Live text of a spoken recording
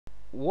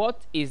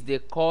What is the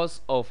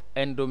cause of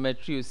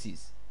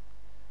endometriosis?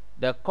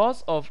 The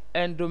cause of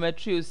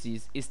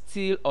endometriosis is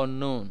still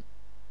unknown.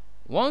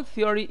 One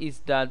theory is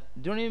that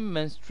during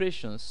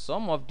menstruation,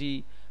 some of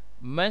the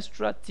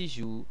menstrual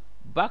tissue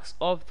backs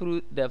up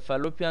through the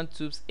fallopian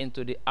tubes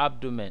into the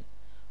abdomen,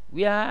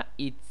 where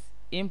it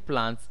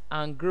implants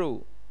and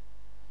grows.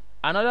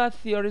 Another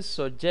theory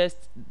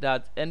suggests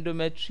that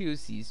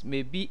endometriosis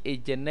may be a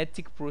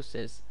genetic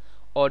process,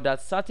 or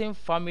that certain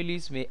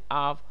families may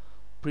have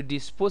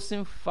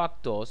predisposing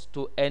factors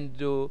to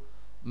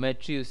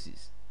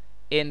endometriosis.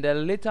 In the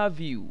latter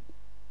view,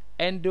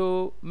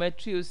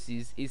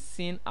 endometriosis is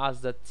seen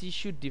as the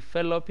tissue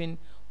development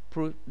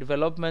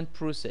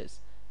process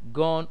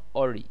gone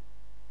awry.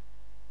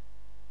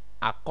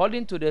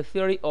 According to the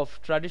theory of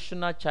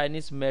traditional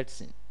Chinese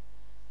medicine,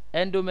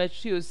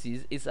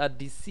 endometriosis is a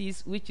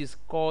disease which is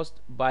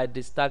caused by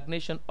the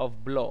stagnation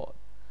of blood.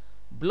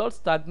 Blood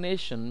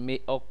stagnation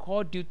may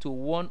occur due to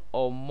one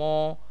or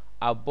more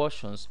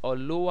abortions or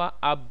lower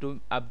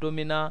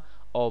abdominal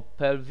or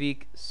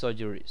pelvic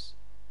surgeries.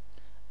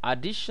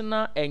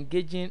 Additional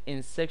engaging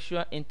in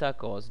sexual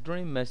intercourse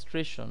during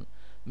menstruation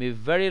may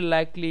very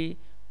likely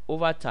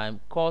over time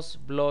cause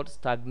blood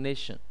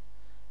stagnation.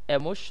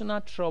 Emotional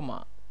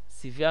trauma,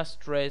 severe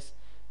stress,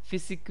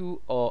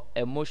 physical or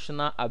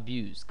emotional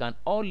abuse can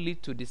all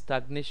lead to the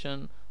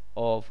stagnation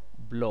of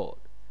blood.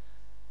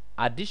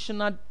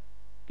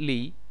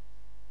 Additionally,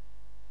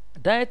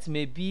 diet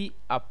may be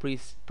a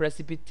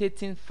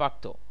precipitating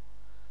factor.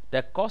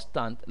 The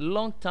constant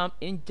long-term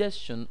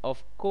ingestion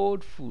of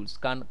cold foods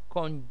can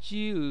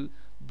congeal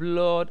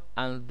blood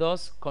and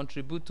thus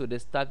contribute to the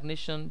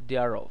stagnation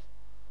thereof.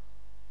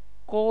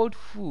 Cold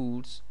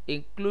foods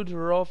include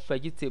raw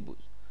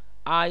vegetables,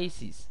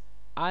 ices,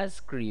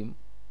 ice cream,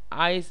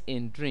 ice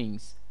in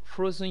drinks,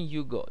 frozen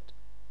yogurt,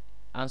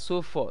 and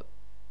so forth.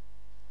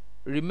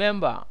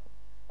 Remember,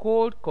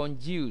 cold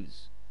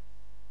congeals.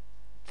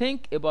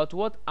 Think about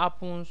what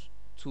happens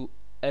to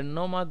a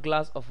normal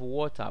glass of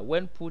water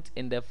when put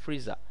in the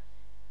freezer.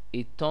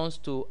 It turns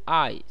to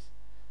ice.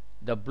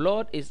 The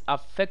blood is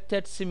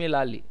affected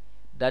similarly,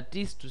 that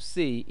is to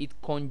say, it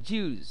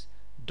congeals,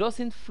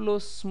 doesn't flow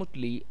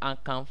smoothly,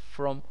 and can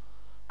form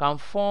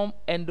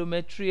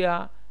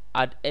endometrial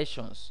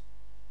adhesions,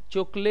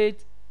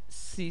 chocolate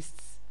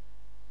cysts,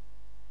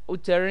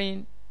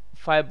 uterine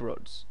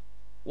fibroids.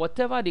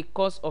 Whatever the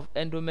cause of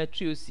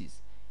endometriosis,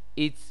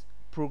 its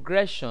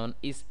progression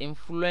is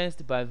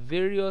influenced by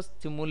various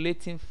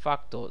stimulating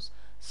factors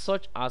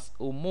such as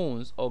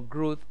hormones or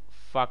growth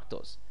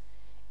factors.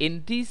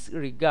 In this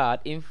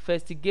regard,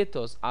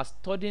 investigators are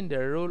studying the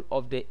role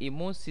of the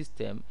immune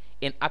system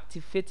in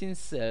activating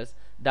cells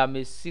that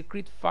may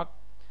secrete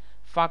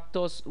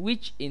factors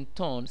which in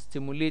turn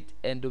stimulate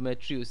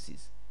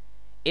endometriosis.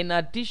 In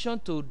addition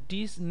to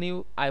these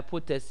new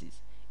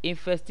hypotheses,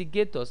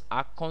 investigators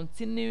are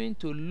continuing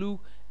to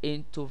look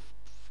into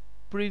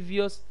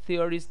previous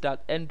theories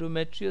that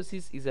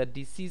endometriosis is a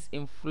disease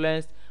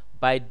influenced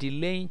by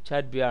delaying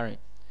childbearing,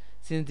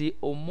 since the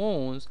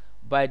hormones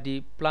by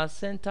the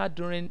placenta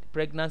during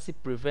pregnancy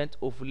prevent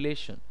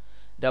ovulation.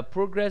 The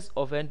progress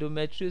of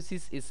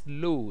endometriosis is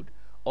slowed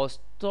or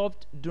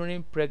stopped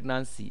during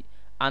pregnancy,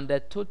 and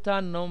the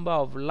total number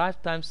of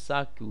lifetime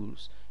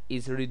cycles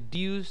is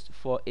reduced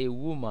for a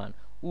woman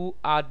who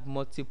had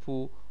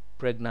multiple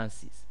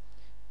pregnancies.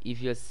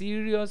 If you're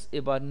serious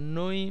about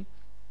knowing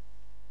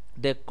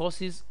the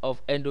causes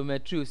of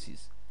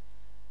endometriosis,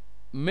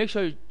 make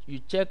sure you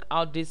check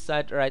out this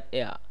site right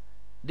here.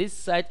 This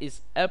site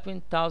is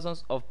helping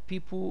thousands of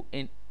people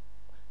in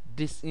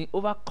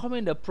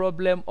overcoming the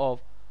problem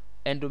of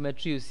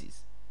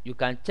endometriosis. You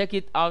can check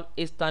it out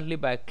instantly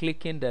by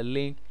clicking the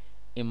link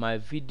in my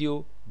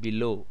video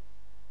below.